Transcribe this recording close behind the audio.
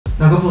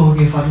哪个朋友会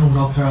给你发这种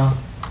照片啊？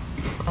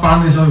发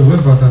那个消息我也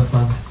不知道他发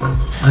的。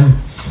哎你。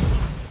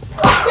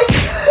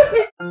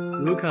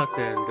Lucas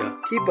and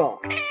Kibo。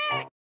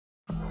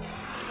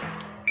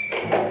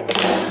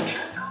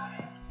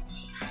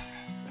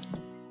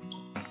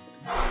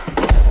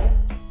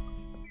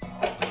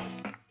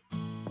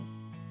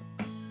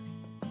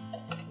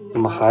怎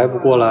么还不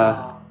过来？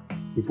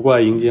你不过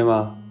来迎接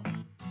吗？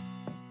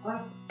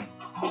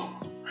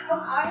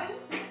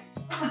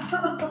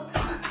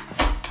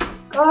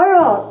哎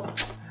呀，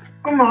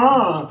干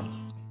嘛？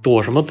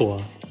躲什么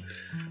躲？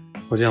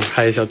我就想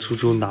拍一下猪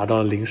猪拿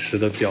到零食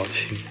的表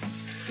情。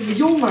怎么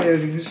又买了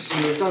零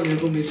食？大人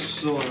都没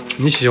吃完。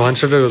你喜欢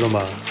吃这个的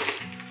吗？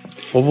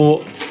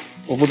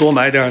我不多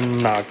买点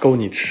哪够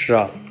你吃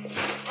啊？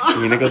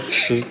你那个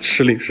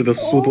吃零食的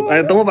速度，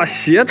哎，等我把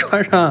鞋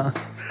穿上。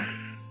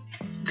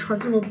穿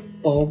这么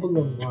薄不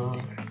冷吗？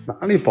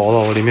哪里薄了？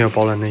我里面有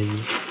保暖内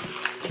衣。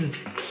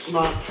是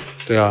吗？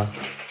对啊。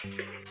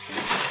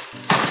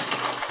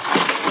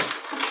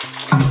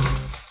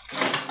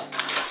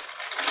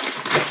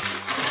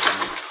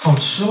好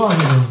吃吗？这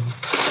个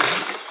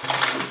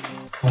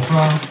好喝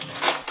啊！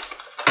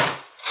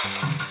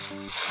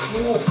哦，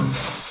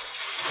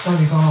家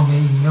里刚好没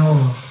饮料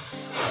了。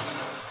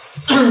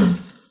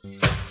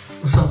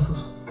我上厕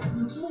所。你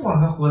怎么这么晚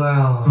才回来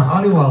啊？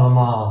哪里晚了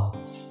嘛？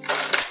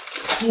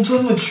弄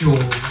这么久。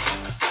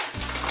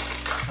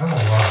还好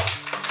吧？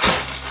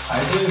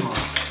排队嘛。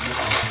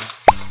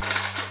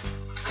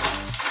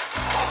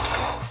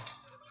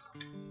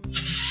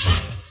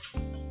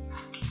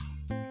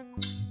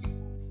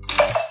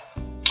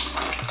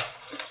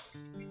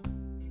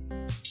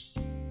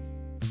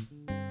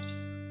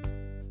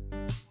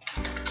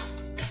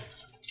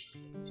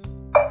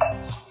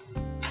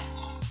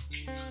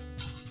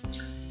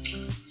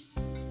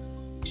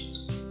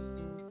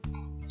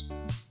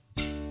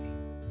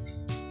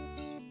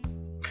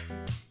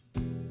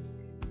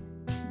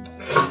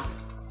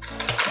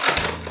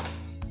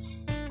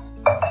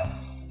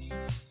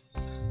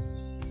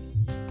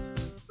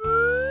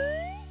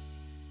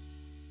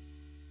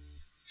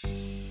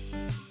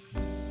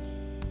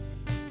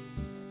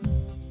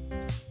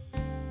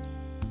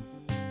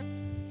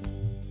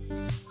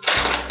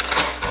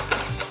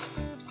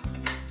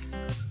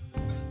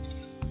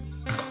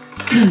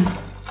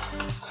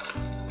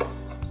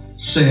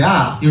谁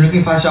啊？有人给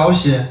你发消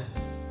息？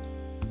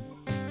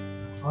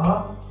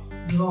啊？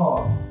不知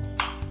道。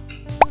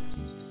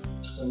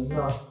等一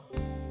下。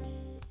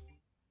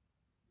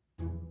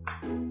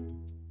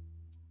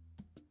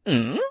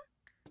嗯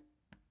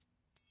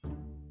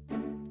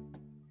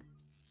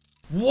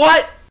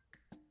 ？What？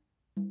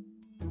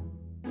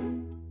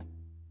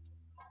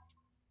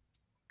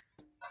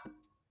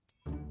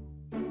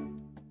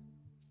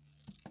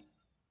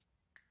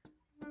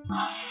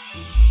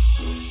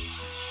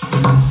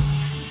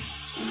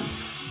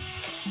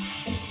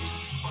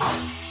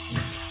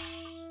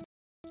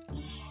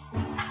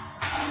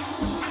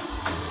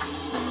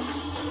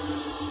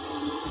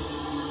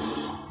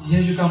 你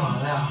今天去干嘛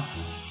了呀？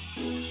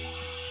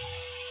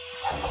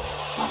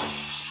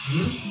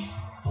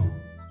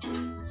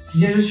你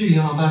今天是去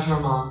银行办事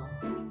吗？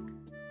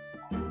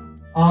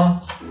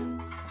啊？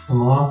怎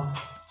么了？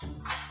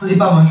那你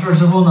办完事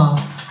之后呢？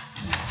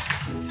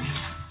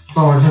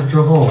办完事之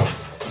后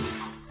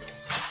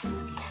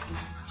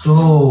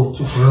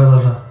就回来了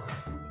呗。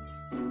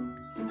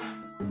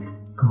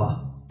干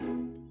嘛？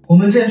我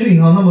们之前去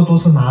银行那么多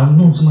次拿，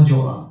弄这么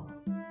久了。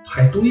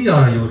排队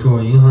啊，有时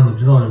候银行你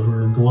知道，有时候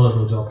人多的时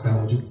候就要排，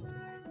我就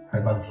排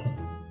半天，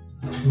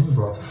真不知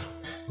道咋说，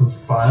很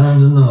烦啊，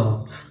真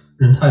的，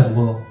人太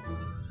多了。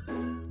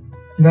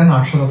你在哪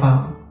儿吃的饭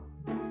啊？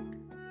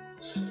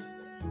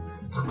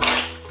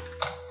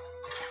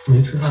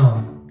没吃饭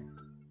啊。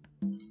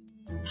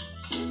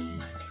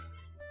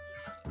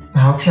你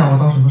还要骗我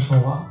到什么时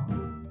候啊？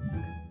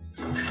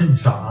骗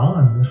啥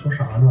啊？你在说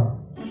啥呢？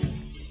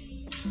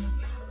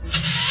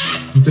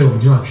对，我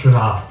们今晚吃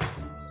啥？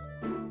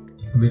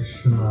还没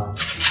吃呢。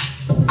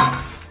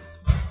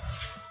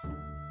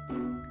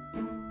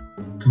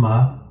干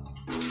嘛？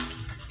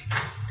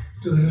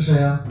这个是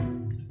谁啊？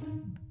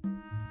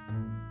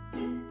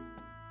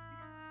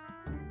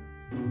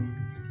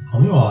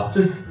朋友啊，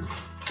这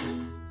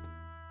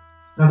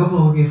哪个朋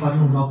友会给你发这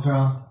种照片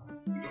啊？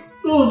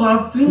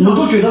我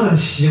都觉得很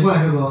奇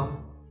怪，这个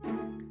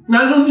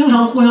男生经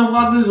常互相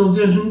发这种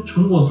健身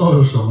成果照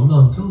有什么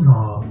的，很正常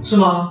啊。是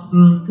吗？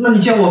那你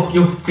见我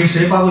有给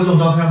谁发过这种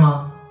照片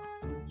吗？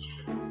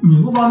你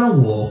不发，那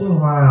我会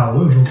发呀，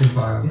我有时候会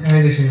发呀。你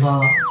还给谁发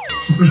了？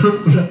不是，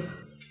不是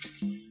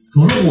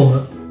我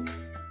们，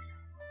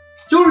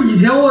就是以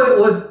前我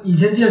以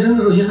前健身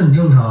的时候也很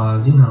正常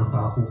啊，经常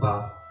互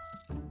发。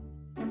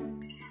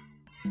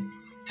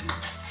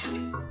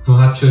说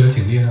他确实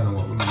挺厉害的，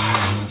我们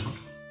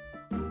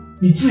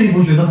你自己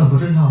不觉得很不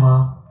正常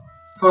吗？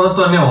他说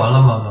他锻炼完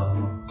了吗？咋了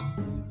吗？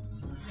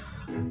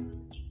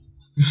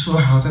你是不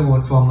是还要再给我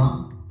装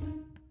啊？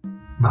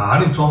哪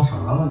里装啥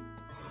了？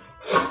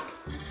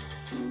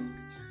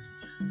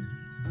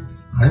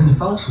哎，你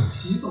发个手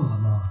机干嘛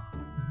呢？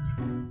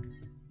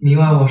明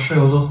晚我室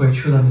友都回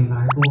去了，你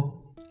来不？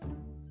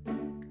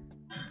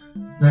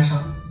来啥？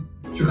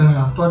去干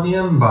啥？锻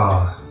炼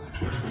吧。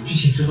去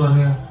寝室锻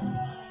炼？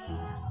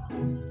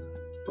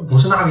不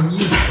是那个意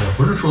思，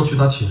不是说去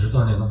他寝室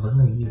锻炼，那不是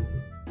那个意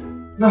思。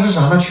那是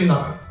啥？那去哪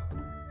儿？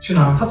去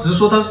哪儿？他只是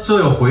说他舍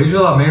友回去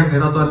了，没人陪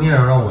他锻炼，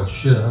让我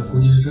去，他估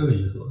计是这个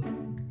意思吧。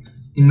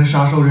你们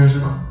啥时候认识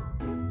的？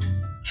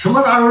什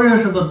么啥时候认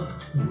识的？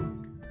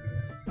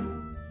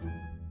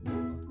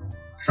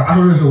啥时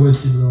候认识我也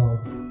记不到了。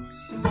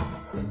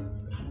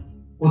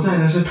我在意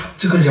的是他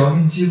这个聊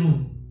天记录，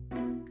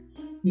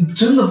你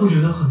真的不觉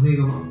得很那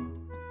个吗？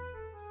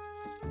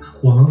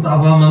我能咋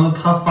办吗？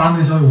那他发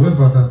那消息，我也不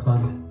知道他发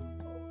的。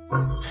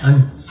哎，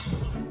你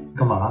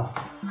干嘛？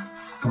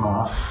干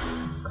嘛？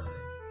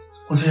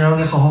我只让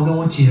你好好跟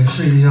我解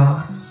释一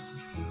下，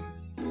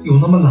有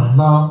那么难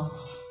吗？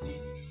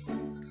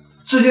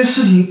这件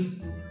事情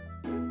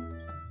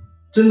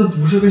真的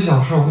不是个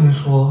小事，我跟你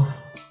说。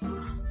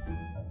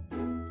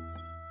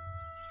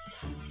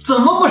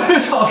怎么不是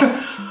小事？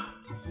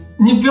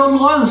你不要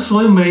乱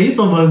说，没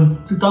怎么，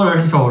这当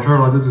然是小事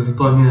了，就只是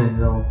锻炼一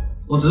下。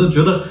我只是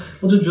觉得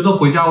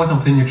回家我想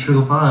陪你吃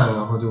个饭，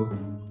然后就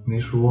没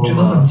说。真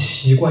的很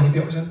奇怪，你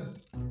表现的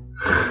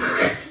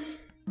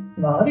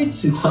哪里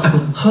奇怪了？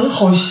很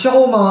好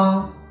笑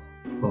吗？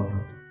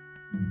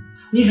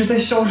你一直在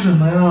笑什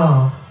么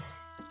呀？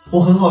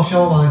我很好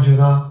笑吗？你觉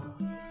得？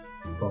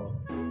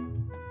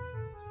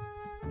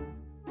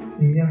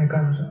你明天还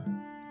干了啥？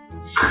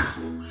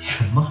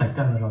什么还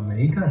干了啥？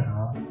没干啥。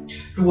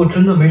如果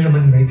真的没什么，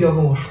你没必要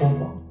跟我说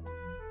谎。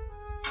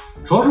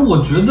主要是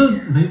我觉得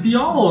没必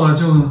要啊，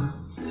就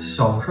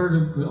小事就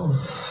不要了。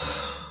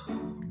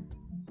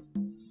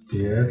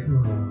别这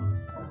样。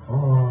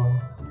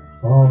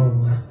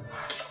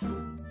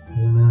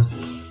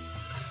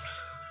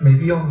没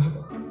必要是吧？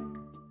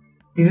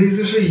你的意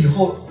思是以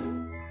后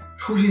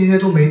出去那些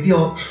都没必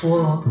要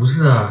说了？不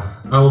是，哎，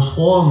我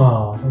错了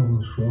嘛，我上次跟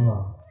你说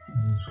了，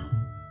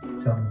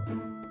这样的，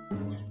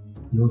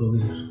以后都跟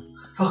你说。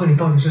他和你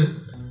到底是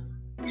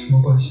什么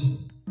关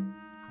系？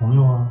朋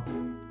友啊。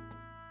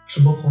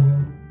什么朋友？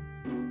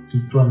就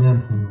锻炼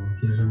朋友、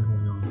健身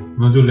朋友，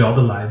那就聊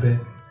得来呗。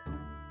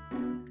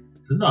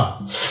真的，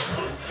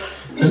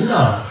真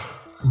的。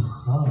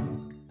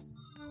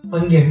把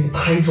你脸给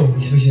拍肿，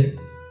你信不信？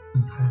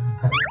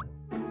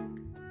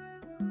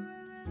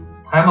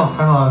拍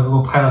嘛！如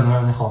果拍了能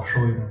让你好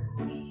受一点。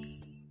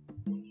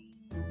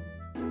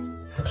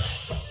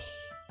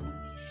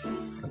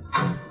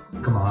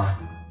干嘛？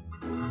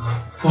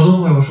普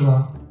通朋友是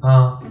吧？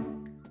啊。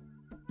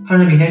他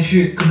是明天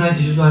去跟他一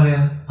起去锻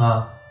炼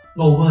啊。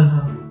那我问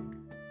他，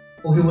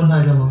我可以问他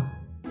一下吗？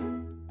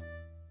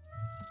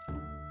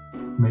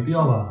没必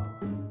要吧？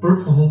不是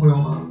普通朋友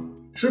吗？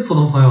是普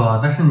通朋友啊，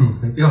但是你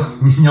没必要，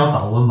你要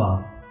咋问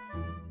吧？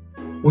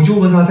我就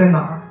问他在哪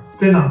儿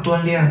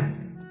锻炼。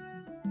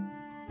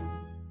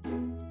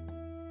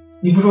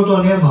你不说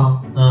锻炼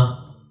吗？嗯。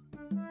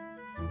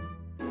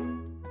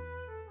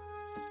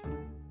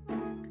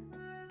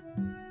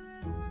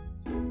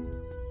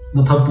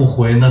那他不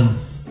回，那人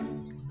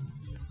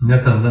家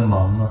可能在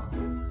忙呢。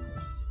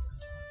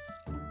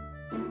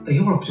等一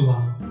会儿不就完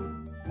了？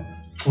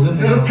我就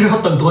没说这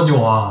要等多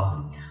久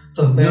啊？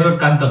等呗。这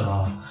干等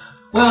啊！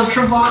我想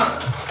吃饭。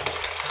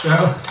先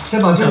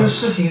把这个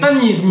事情。但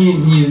你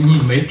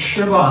没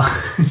吃吧？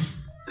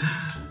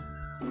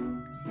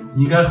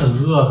你应该很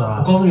饿噻。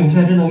我告诉你，我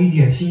现在真的一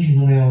点心情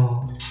都没有了，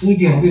我一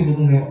点胃口都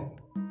没有。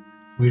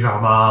为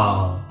啥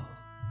嘛？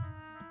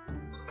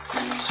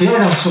谁要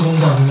想吃东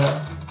西啊？现在？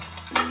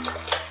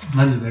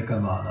那你在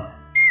干嘛呢？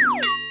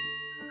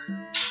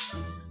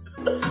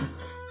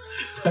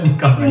那你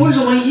干嘛？你为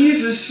什么一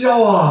直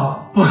笑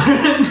啊？不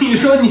是，你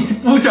说你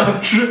不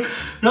想吃，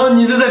然后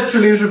你就在吃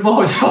零食，不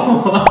好笑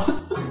吗？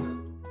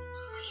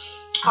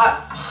哎，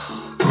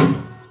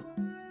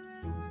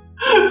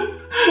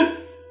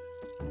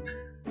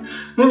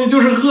那你就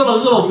是饿了，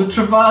我们就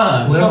吃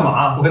饭。我干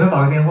嘛？我给他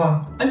打个电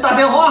话。哎，你打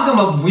电话干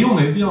嘛？不用，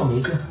没必要。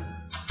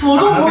普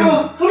通朋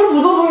友不是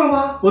普通朋友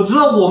吗？我知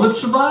道我们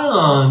吃饭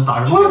啊，你打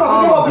什么？朋友打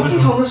个电话不正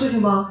常的事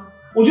情吗？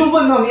我就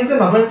问他明天在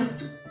哪边。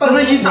但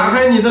是一打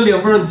开你的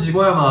脸不是很奇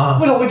怪吗？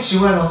为啥会奇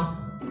怪呢？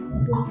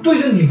我对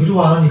着你不就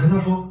完了？你跟他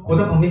说，我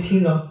在旁边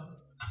听着。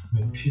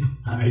没屁！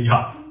哎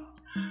呀，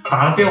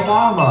打个电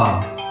话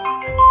嘛。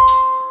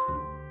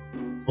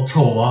好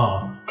丑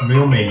啊，没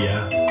有美颜。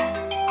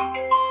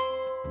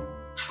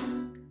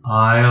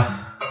哎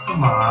呀，干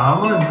嘛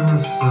嘛？你真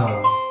是。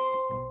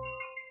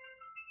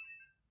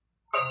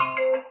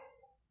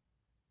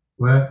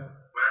喂，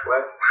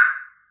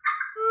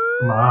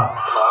干嘛？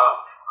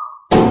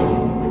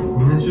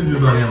明天去不去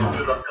锻炼吗？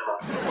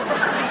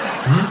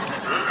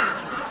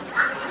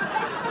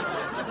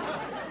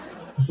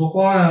你说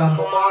话呀！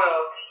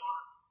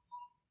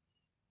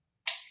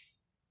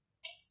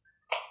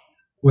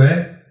喂，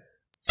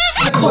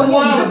说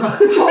话呀！你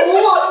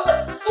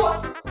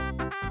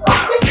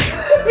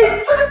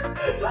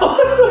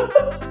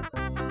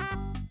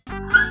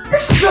这个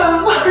什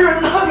么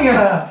人啊你！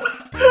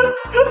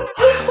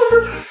我真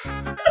的是。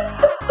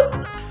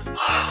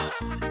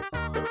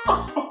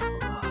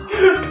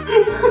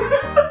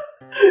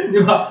你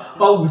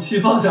把武器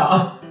放下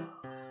啊！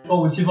把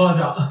武器放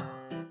下。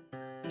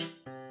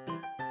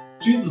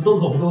君子动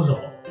口不动手，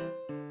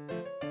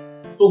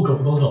动口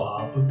不动手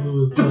啊！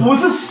这不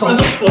是手，这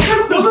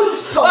不是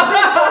手，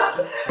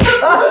这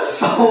不是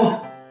手，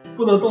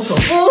不能动手，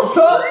不能动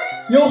手，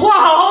有话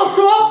好好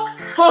说，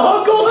好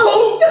好沟通。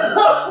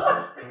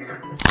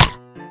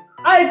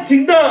爱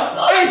情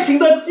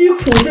的基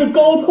础是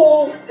沟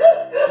通，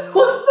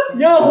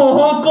要好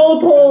好沟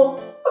通，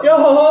要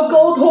好好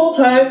沟通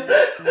才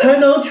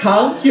能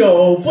长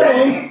久，不能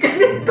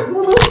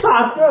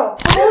打架，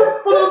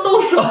不能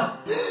动手，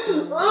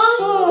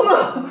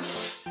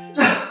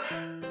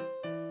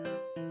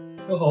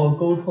要好好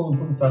沟通，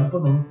咱不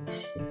能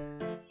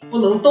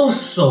动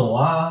手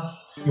啊！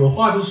有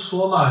话就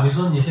说嘛，你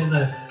说你现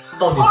在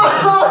到底是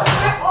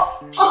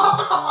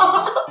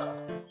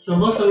什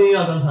么声音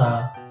啊？刚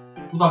才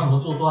你把什么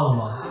做断了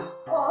吗？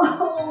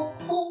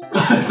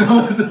什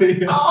么声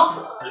音啊？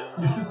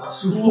你是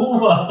猪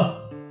吗？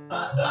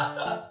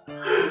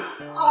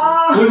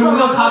为什么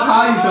叫咔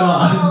嚓一声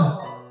啊？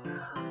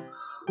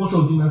我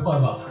手机没坏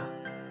吧？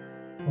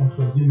我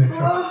手机没事。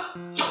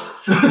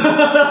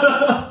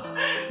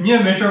你也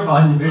没事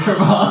吧？你没事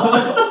吧？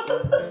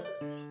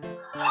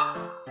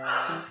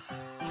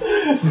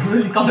你说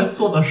你刚才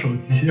坐到手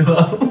机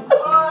了？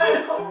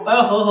哎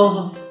呀，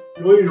好，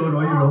揉一揉。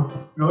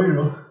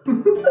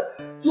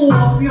左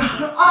边啊！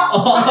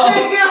哎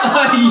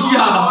呀，你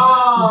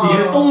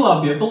别动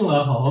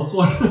了，好好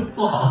坐好。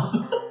好。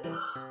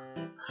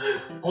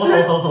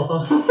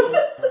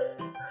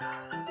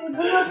你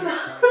真的是，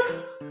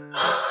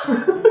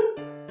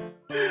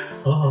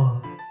好。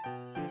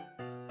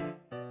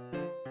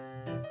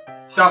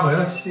下回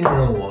要信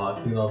任我，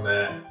听到没？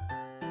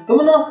怎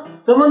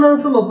么能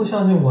这么不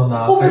相信我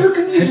呢？我不是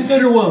跟你一直在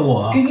质问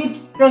我，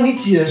让你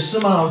解释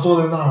吗？我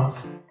坐在那，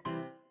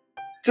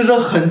这是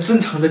很正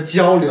常的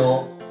交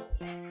流。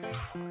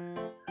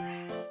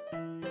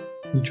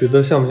你觉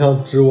得像不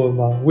像质问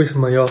吧？为什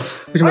么要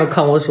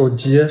看我手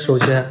机？首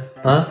先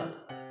啊，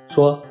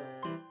说，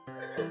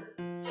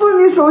是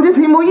你手机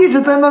屏幕一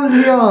直在那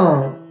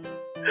亮，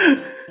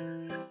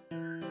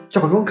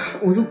假装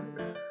看，我就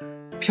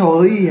瞟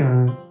了一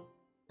眼。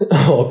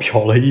我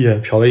瞟了一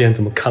眼，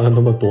怎么看了那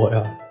么多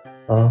呀？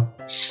啊！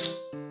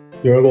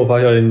有人给我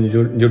发消息，你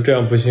就这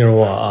样不信任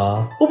我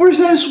啊？我不是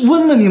现在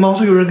问了你吗？我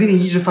说有人给你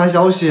一直发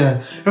消息，然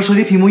后手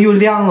机屏幕又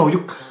亮了，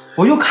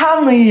我又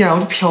看了一眼，我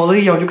就瞟了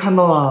一眼，我就看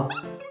到了。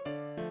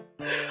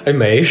哎，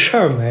没事，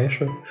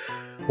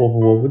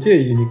我不介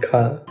意你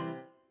看，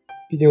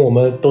毕竟我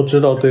们都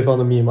知道对方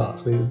的密码，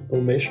所以都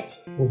没事，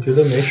我觉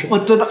得没事。我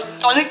知道，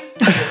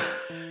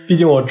毕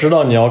竟我知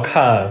道你要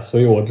看，所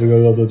以我这个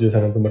恶作剧才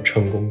能这么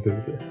成功，对不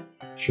对？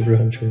是不是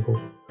很成功？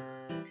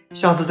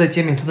下次再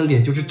见面，他的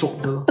脸就是肿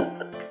的了，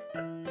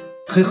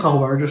很好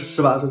玩，就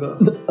是吧？这个，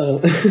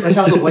那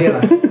下次我也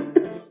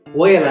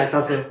来，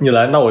下次你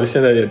来，那我就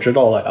现在也知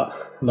道了呀，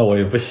那我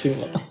也不信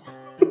了。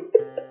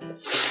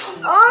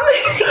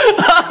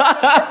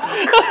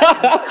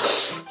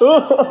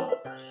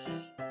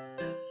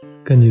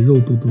看你肉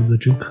嘟嘟的，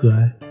真可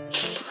爱。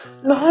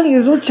哪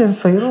里说减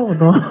肥了我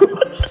都？我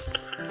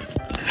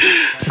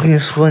跟你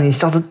说，你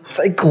下次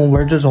再跟我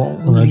玩这种，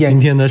今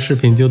天的视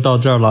频就到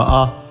这儿了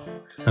啊。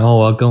然后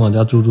我要跟我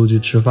家猪猪去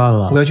吃饭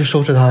了，我要去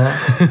收拾他了。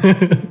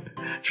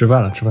吃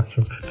饭了，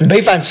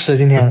没饭吃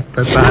今天。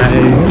拜拜。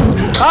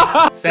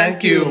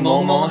Thank you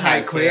萌萌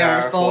海葵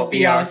儿 for be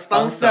our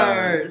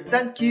sponsor.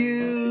 Thank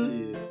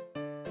you.